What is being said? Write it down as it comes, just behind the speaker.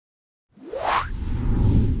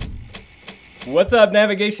What's up,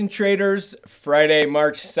 navigation traders? Friday,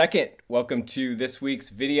 March 2nd. Welcome to this week's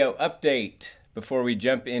video update. Before we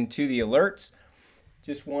jump into the alerts,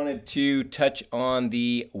 just wanted to touch on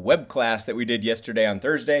the web class that we did yesterday on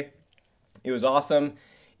Thursday. It was awesome.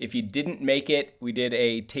 If you didn't make it, we did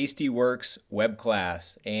a Tastyworks web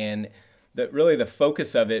class, and really the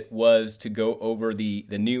focus of it was to go over the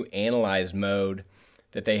new analyze mode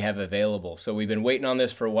that they have available. So we've been waiting on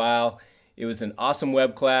this for a while. It was an awesome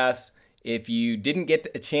web class. If you didn't get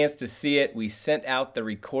a chance to see it, we sent out the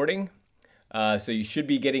recording. So you should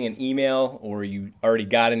be getting an email, or you already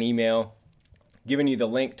got an email giving you the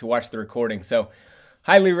link to watch the recording. So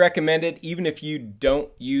highly recommend it. Even if you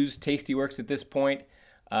don't use Tastyworks at this point,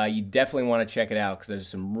 you definitely want to check it out because there's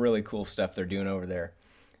some really cool stuff they're doing over there.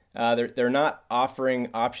 They're not offering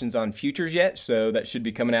options on futures yet, so that should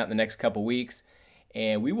be coming out in the next couple weeks.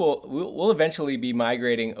 And we'll eventually be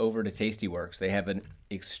migrating over to Tastyworks. They have an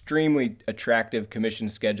extremely attractive commission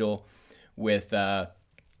schedule with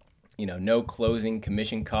no closing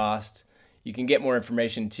commission costs. You can get more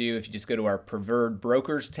information too if you just go to our Preferred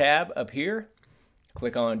Brokers tab up here,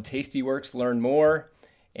 click on Tastyworks, learn more,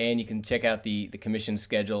 and you can check out the commission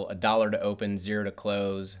schedule: $1 to open, $0 to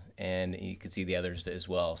close, and you can see the others as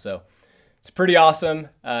well. So it's pretty awesome.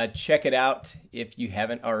 Check it out if you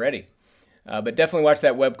haven't already. But definitely watch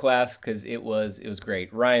that web class because it was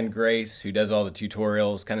great. Ryan Grace, who does all the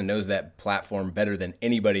tutorials, kind of knows that platform better than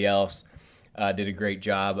anybody else, did a great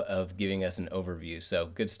job of giving us an overview. So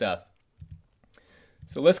good stuff.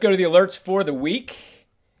 So let's go to the alerts for the week.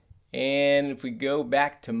 And if we go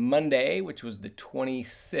back to Monday, which was the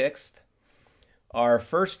 26th, our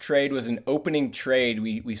first trade was an opening trade.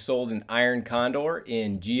 We sold an iron condor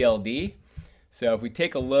in GLD. So if we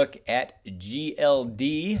take a look at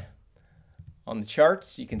GLD on the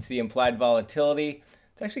charts, you can see implied volatility.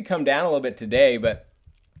 It's actually come down a little bit today, but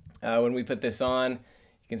when we put this on, you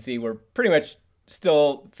can see we're pretty much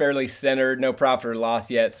still fairly centered, no profit or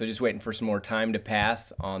loss yet, so just waiting for some more time to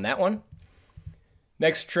pass on that one.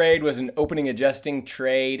 Next trade was an opening adjusting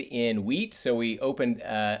trade in wheat. So we opened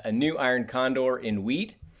a new iron condor in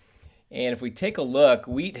wheat. And if we take a look,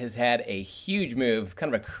 wheat has had a huge move,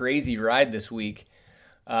 kind of a crazy ride this week.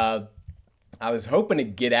 I was hoping to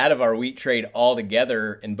get out of our wheat trade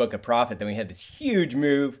altogether and book a profit. Then we had this huge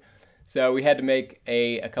move. So we had to make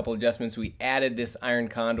a couple adjustments. We added this iron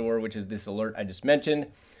condor, which is this alert I just mentioned.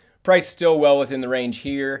 Price still well within the range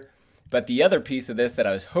here. But the other piece of this that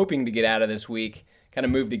I was hoping to get out of this week kind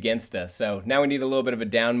of moved against us. So now we need a little bit of a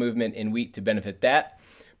down movement in wheat to benefit that.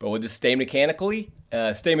 But we'll just stay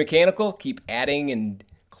mechanical, keep adding and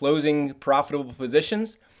closing profitable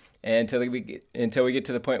positions until we get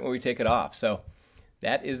to the point where we take it off. So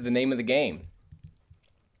that is the name of the game.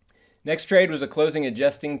 Next trade was a closing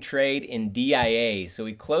adjusting trade in DIA. So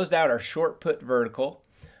we closed out our short put vertical.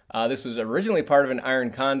 This was originally part of an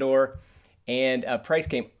iron condor, and price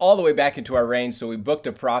came all the way back into our range, so we booked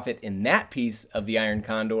a profit in that piece of the iron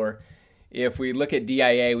condor. If we look at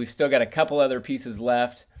DIA, we've still got a couple other pieces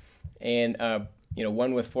left, and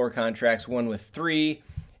one with 4 contracts, one with 3.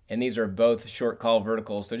 And these are both short call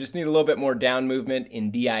verticals. So just need a little bit more down movement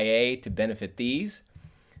in DIA to benefit these.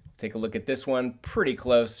 Take a look at this one, pretty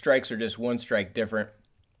close. Strikes are just one strike different.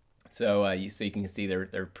 So you can see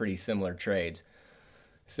they're pretty similar trades.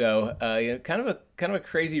 So kind of a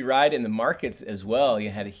crazy ride in the markets as well. You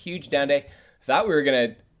had a huge down day. Thought we were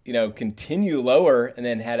gonna continue lower, and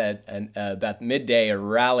then had about midday a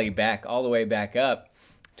rally back all the way back up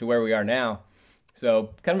to where we are now.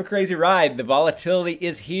 So kind of a crazy ride. The volatility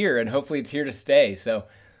is here, and hopefully it's here to stay. So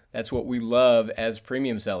that's what we love as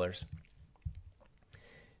premium sellers.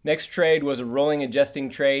 Next trade was a rolling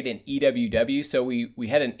adjusting trade in EWW. So we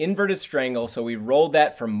had an inverted strangle, so we rolled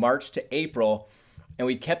that from March to April, and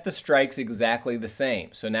we kept the strikes exactly the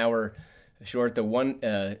same. So now we're short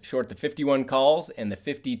the 51 calls and the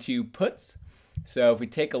 52 puts. So if we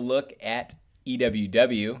take a look at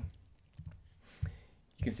EWW,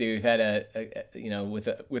 you can see we've had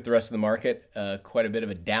with the rest of the market, quite a bit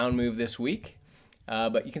of a down move this week.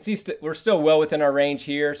 But you can see we're still well within our range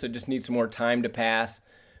here, so just need some more time to pass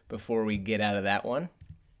before we get out of that one.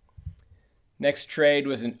 Next trade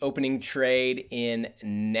was an opening trade in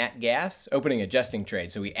nat gas, opening adjusting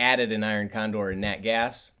trade. So we added an iron condor in nat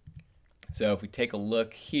gas. So if we take a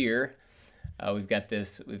look here, we've got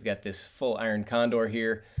this full iron condor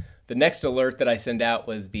here. The next alert that I sent out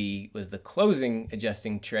was the closing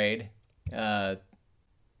adjusting trade. Actually,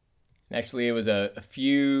 it was a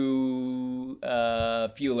few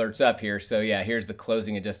alerts up here. So yeah, here's the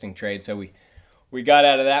closing adjusting trade. So we got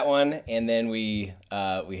out of that one, and then we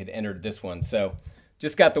had entered this one. So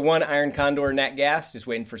Just got the one iron condor nat gas, just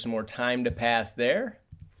waiting for some more time to pass there.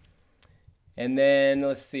 And then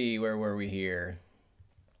let's see, where were we here?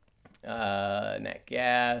 Nat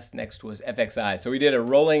gas, next was FXI. So we did a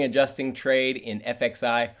rolling adjusting trade in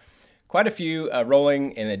FXI. Quite a few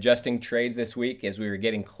rolling and adjusting trades this week as we were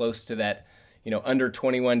getting close to that, under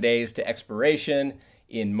 21 days to expiration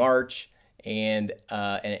in March, and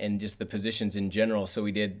just the positions in general. So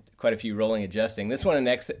we did quite a few rolling adjusting. This one in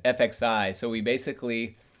FXI. So we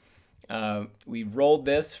basically we rolled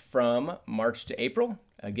this from March to April.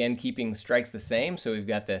 Again, keeping strikes the same. So we've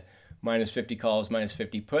got the minus 50 calls, minus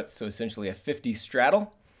 50 puts. So essentially a 50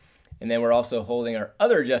 straddle. And then we're also holding our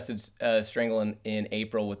other adjusted strangle in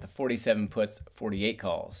April with the 47 puts, 48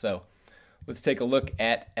 calls. So let's take a look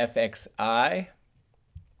at FXI.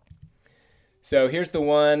 So here's the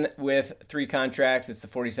one with 3 contracts. It's the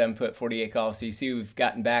 47 put, 48 call. So you see we've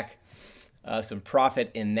gotten back some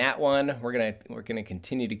profit in that one. We're gonna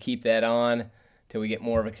continue to keep that on till we get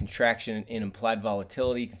more of a contraction in implied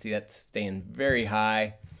volatility. You can see that's staying very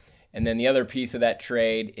high. And then the other piece of that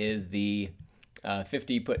trade is the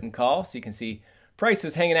 50 put and call. So you can see price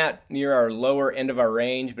is hanging out near our lower end of our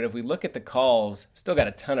range, but if we look at the calls, still got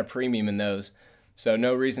a ton of premium in those. So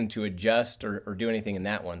no reason to adjust or do anything in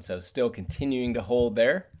that one. So still continuing to hold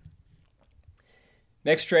there.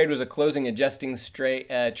 Next trade was a closing adjusting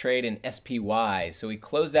trade in SPY. So we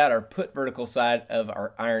closed out our put vertical side of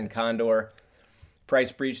our iron condor.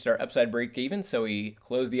 Price breached our upside break even, so we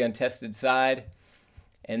closed the untested side.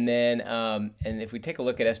 And then, and if we take a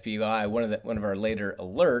look at SPY, one of our later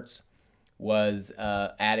alerts was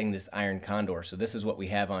adding this iron condor. So this is what we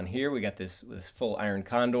have on here. We got this full iron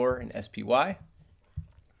condor in SPY.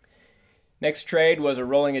 Next trade was a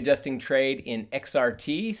rolling adjusting trade in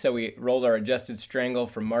XRT. So we rolled our adjusted strangle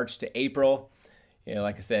from March to April.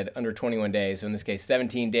 Like I said, under 21 days. So in this case,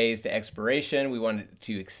 17 days to expiration. We wanted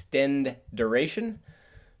to extend duration.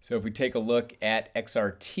 So if we take a look at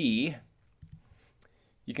XRT,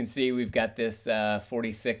 you can see we've got this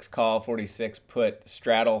 46 call, 46 put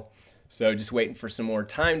straddle. So just waiting for some more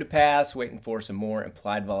time to pass, waiting for some more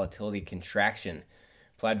implied volatility contraction.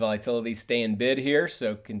 Implied volatility stay in bid here,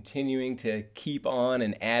 so continuing to keep on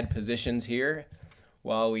and add positions here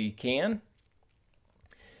while we can.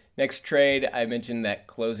 Next trade, I mentioned that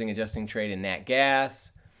closing adjusting trade in nat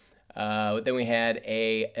gas. Then we had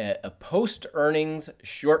a post-earnings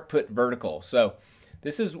short put vertical. So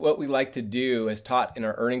this is what we like to do as taught in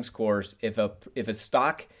our earnings course. If a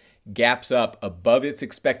stock gaps up above its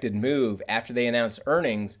expected move after they announce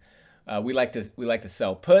earnings, we like to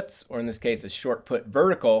sell puts, or in this case a short put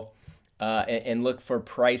vertical, and look for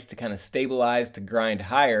price to kind of stabilize, to grind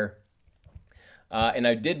higher. And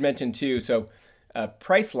I did mention too, so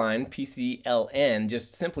Priceline, PCLN,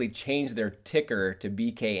 just simply changed their ticker to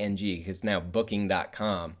BKNG because it's now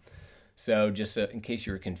booking.com. So just in case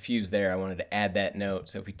you were confused there, I wanted to add that note.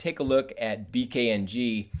 So if we take a look at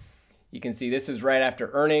BKNG, you can see this is right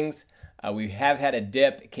after earnings. We have had a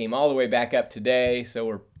dip. It came all the way back up today, so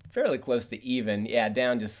we're fairly close to even. Yeah,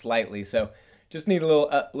 down just slightly. So just need a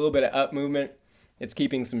little bit of up movement. It's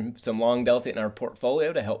keeping some long delta in our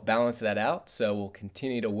portfolio to help balance that out. So we'll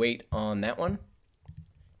continue to wait on that one.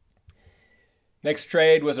 Next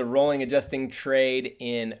trade was a rolling adjusting trade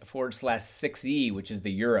in /6E, which is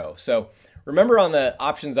the euro. So remember, on the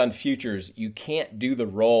options on futures, you can't do the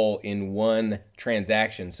roll in one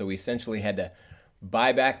transaction. So we essentially had to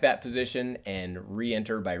buy back that position and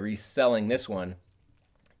re-enter by reselling this one.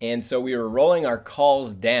 And so we were rolling our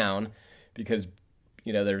calls down because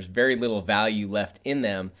there's very little value left in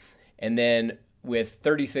them. And then with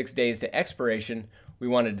 36 days to expiration, we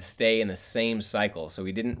wanted to stay in the same cycle. So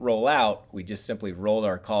we didn't roll out, we just simply rolled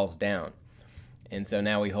our calls down. And so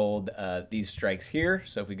now we hold these strikes here.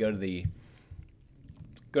 So if we go to the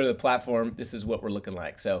platform, this is what we're looking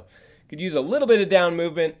like. So could use a little bit of down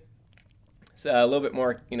movement. So a little bit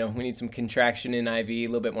more, we need some contraction in IV, a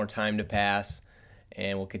little bit more time to pass,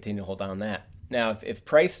 and we'll continue to hold on that. Now, if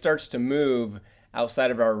price starts to move outside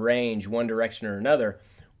of our range, one direction or another,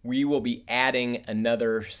 we will be adding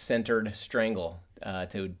another centered strangle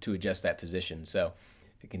to adjust that position. So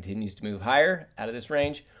if it continues to move higher out of this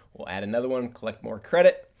range, we'll add another one, collect more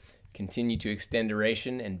credit, continue to extend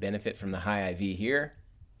duration and benefit from the high IV here.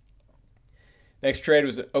 Next trade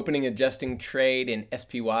was an opening adjusting trade in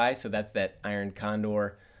SPY. So that's that iron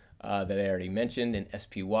condor that I already mentioned in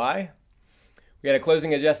SPY. We had a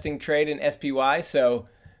closing adjusting trade in SPY. So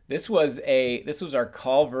this was our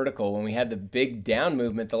call vertical. When we had the big down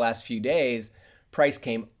movement the last few days, price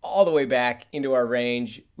came all the way back into our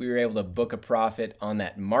range. We were able to book a profit on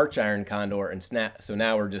that March iron condor and snap. So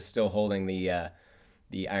now we're just still holding the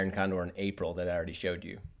the iron condor in April that I already showed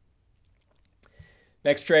you.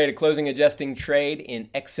 Next trade, a closing adjusting trade in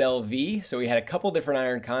XLV. So we had a couple different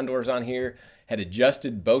iron condors on here, had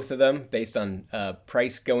adjusted both of them based on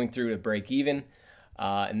price going through to break even.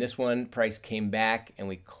 And this one, price came back and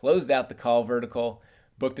we closed out the call vertical,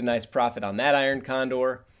 booked a nice profit on that iron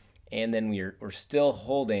condor, and then we're still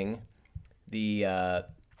holding this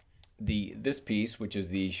piece, which is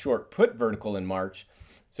the short put vertical in March,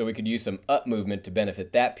 so we could use some up movement to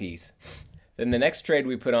benefit that piece. Then the next trade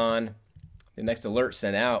we put on, the next alert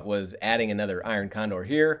sent out, was adding another iron condor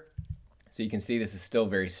here. So you can see this is still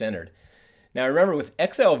very centered. Now remember with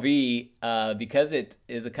XLV, because it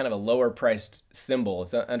is a kind of a lower priced symbol,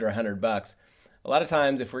 it's under $100, a lot of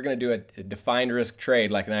times if we're going to do a defined risk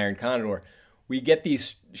trade like an iron condor, we get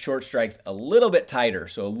these short strikes a little bit tighter,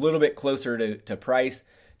 so a little bit closer to price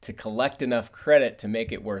to collect enough credit to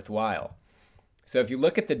make it worthwhile. So if you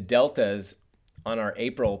look at the deltas on our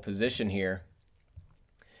April position here,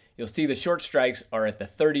 you'll see the short strikes are at the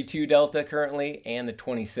 32 delta currently and the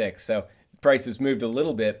 26. So the price has moved a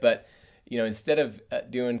little bit, but instead of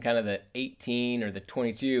doing kind of the 18 or the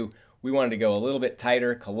 22, we wanted to go a little bit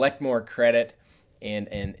tighter, collect more credit,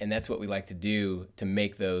 and that's what we like to do to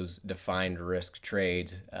make those defined risk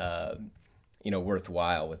trades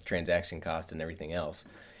worthwhile with transaction costs and everything else.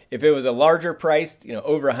 If it was a larger priced,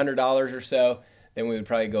 over $100 or so, then we would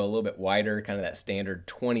probably go a little bit wider, kind of that standard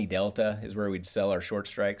 20 delta is where we'd sell our short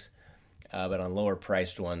strikes. But on lower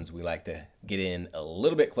priced ones, we like to get in a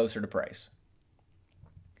little bit closer to price.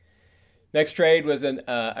 Next trade was I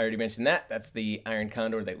already mentioned that. That's the iron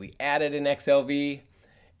condor that we added in XLV.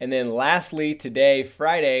 And then lastly, today,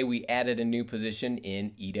 Friday, we added a new position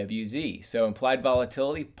in EWZ. So implied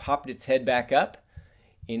volatility popped its head back up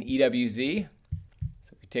in EWZ.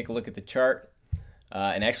 So if we take a look at the chart,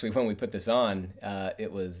 and actually when we put this on, it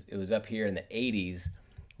was up here in the 80s.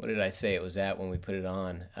 What did I say it was at when we put it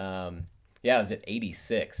on? Yeah, it was at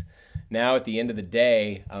 86. Now at the end of the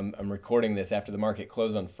day, I'm recording this after the market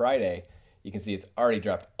closed on Friday. You can see it's already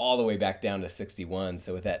dropped all the way back down to 61.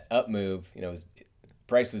 So with that up move,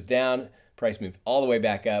 price was down, price moved all the way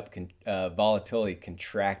back up. Volatility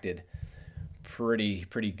contracted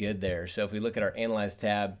pretty good there. So if we look at our Analyze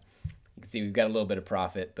tab, you can see we've got a little bit of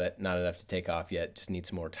profit, but not enough to take off yet. Just need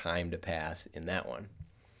some more time to pass in that one.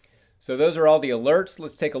 So those are all the alerts.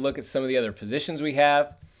 Let's take a look at some of the other positions we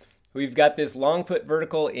have. We've got this long put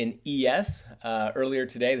vertical in ES. Earlier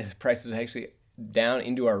today, the price was actually down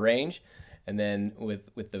into our range, and then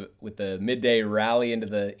with the midday rally into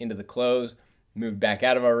the close, moved back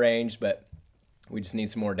out of our range. But we just need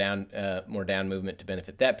some more down movement to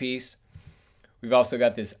benefit that piece. We've also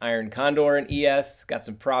got this iron condor in ES. Got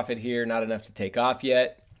some profit here, not enough to take off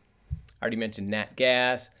yet. Already mentioned Nat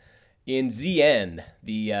Gas. In ZN,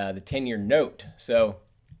 the 10-year note. So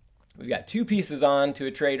we've got two pieces on to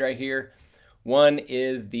a trade right here. One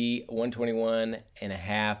is the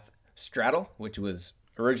 121.5 straddle, which was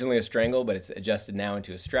originally a strangle, but it's adjusted now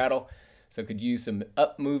into a straddle. So could use some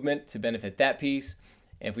up movement to benefit that piece.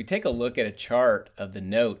 And if we take a look at a chart of the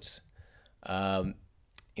notes,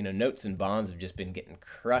 notes and bonds have just been getting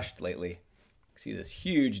crushed lately. See this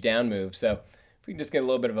huge down move. So if we can just get a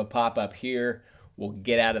little bit of a pop up here, we'll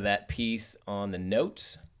get out of that piece on the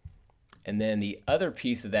notes. And then the other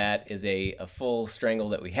piece of that is a full strangle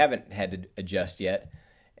that we haven't had to adjust yet.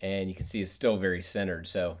 And you can see it's still very centered.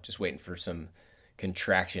 So just waiting for some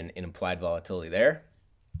contraction in implied volatility there.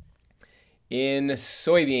 In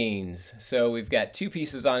soybeans, so we've got two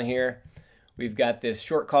pieces on here. We've got this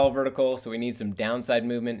short call vertical, so we need some downside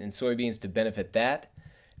movement in soybeans to benefit that.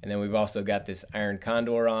 And then we've also got this iron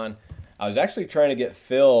condor on. I was actually trying to get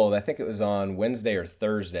filled, I think it was on Wednesday or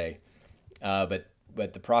Thursday, but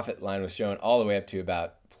the profit line was showing all the way up to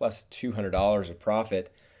about plus $200 of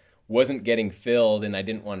profit. Wasn't getting filled, and I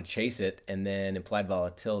didn't want to chase it. And then implied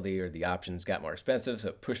volatility or the options got more expensive, so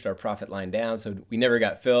it pushed our profit line down. So we never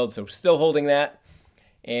got filled. So we're still holding that,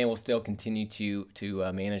 and we'll still continue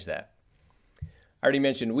to manage that. I already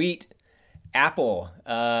mentioned wheat, Apple.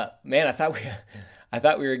 Man, I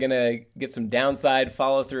thought we were gonna get some downside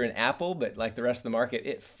follow through in Apple, but like the rest of the market,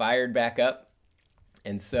 it fired back up,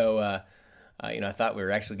 and so I thought we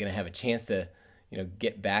were actually gonna have a chance to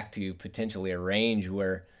get back to potentially a range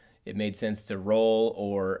where it made sense to roll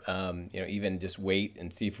or even just wait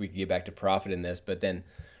and see if we could get back to profit in this, but then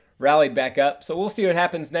rallied back up. So we'll see what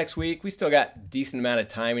happens next week. We still got a decent amount of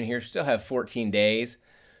time in here. Still have 14 days.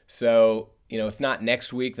 So if not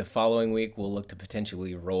next week, the following week, we'll look to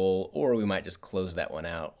potentially roll, or we might just close that one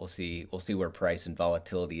out. We'll see where price and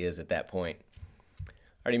volatility is at that point. I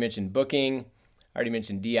already mentioned booking. I already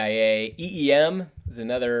mentioned DIA. EEM is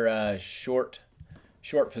another short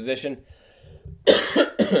short position.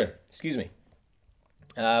 Excuse me.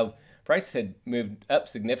 Price had moved up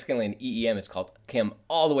significantly in EEM. It's come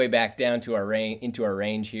all the way back down to our range, into our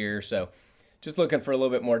range here. So just looking for a little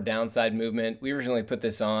bit more downside movement. We originally put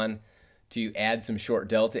this on to add some short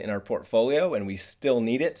delta in our portfolio, and we still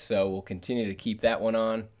need it, so we'll continue to keep that one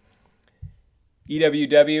on.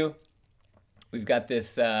 EWW, we've got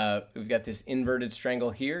this inverted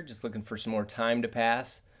strangle here. Just looking for some more time to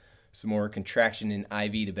pass, some more contraction in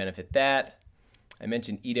IV to benefit that. I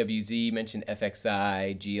mentioned EWZ, mentioned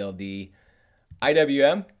FXI, GLD,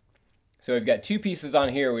 IWM. So we've got two pieces on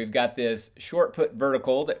here. We've got this short put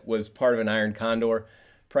vertical that was part of an iron condor.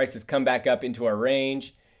 Price has come back up into our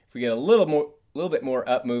range. If we get a little bit more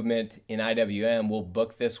up movement in IWM, we'll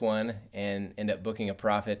book this one and end up booking a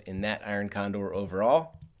profit in that iron condor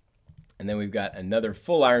overall. And then we've got another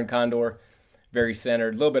full iron condor, very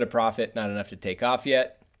centered, a little bit of profit, not enough to take off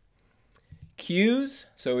yet. Qs,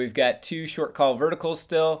 so we've got two short call verticals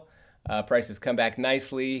still. Price has come back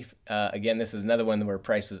nicely. Again, this is another one where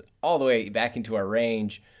price was all the way back into our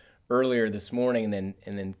range earlier this morning, and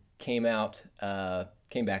then came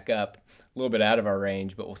back up a little bit out of our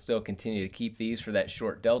range, but we'll still continue to keep these for that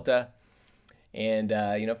short delta. And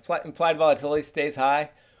implied volatility stays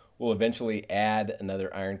high, we'll eventually add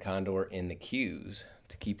another iron condor in the Qs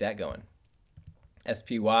to keep that going.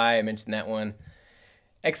 SPY, I mentioned that one.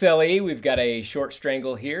 XLE, we've got a short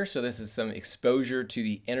strangle here, so this is some exposure to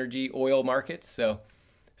the energy oil markets. So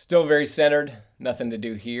still very centered, nothing to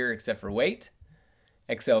do here except for wait.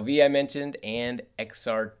 XLV I mentioned, and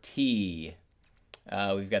XRT.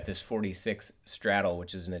 We've got this 46 straddle,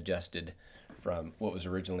 which is an adjusted from what was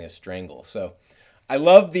originally a strangle. So I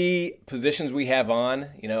love the positions we have on.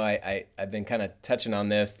 I've been kind of touching on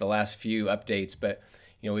this the last few updates, but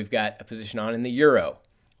we've got a position on in the euro.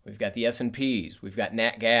 We've got the S&Ps, we've got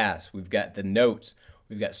nat gas, we've got the notes,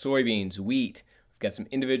 we've got soybeans, wheat, we've got some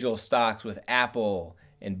individual stocks with Apple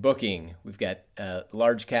and Booking, we've got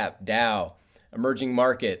large cap Dow, emerging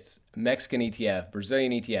markets, Mexican ETF,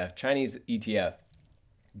 Brazilian ETF, Chinese ETF,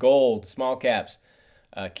 gold, small caps,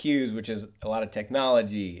 Qs, which is a lot of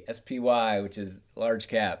technology, SPY, which is large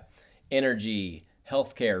cap, energy,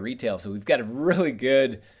 healthcare, retail. So we've got a really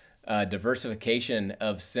good diversification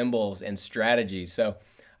of symbols and strategies. So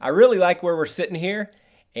I really like where we're sitting here,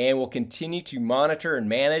 and we'll continue to monitor and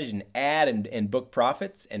manage and add and book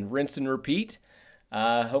profits and rinse and repeat.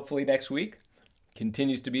 Hopefully next week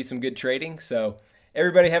continues to be some good trading. So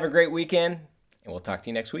everybody have a great weekend, and we'll talk to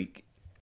you next week.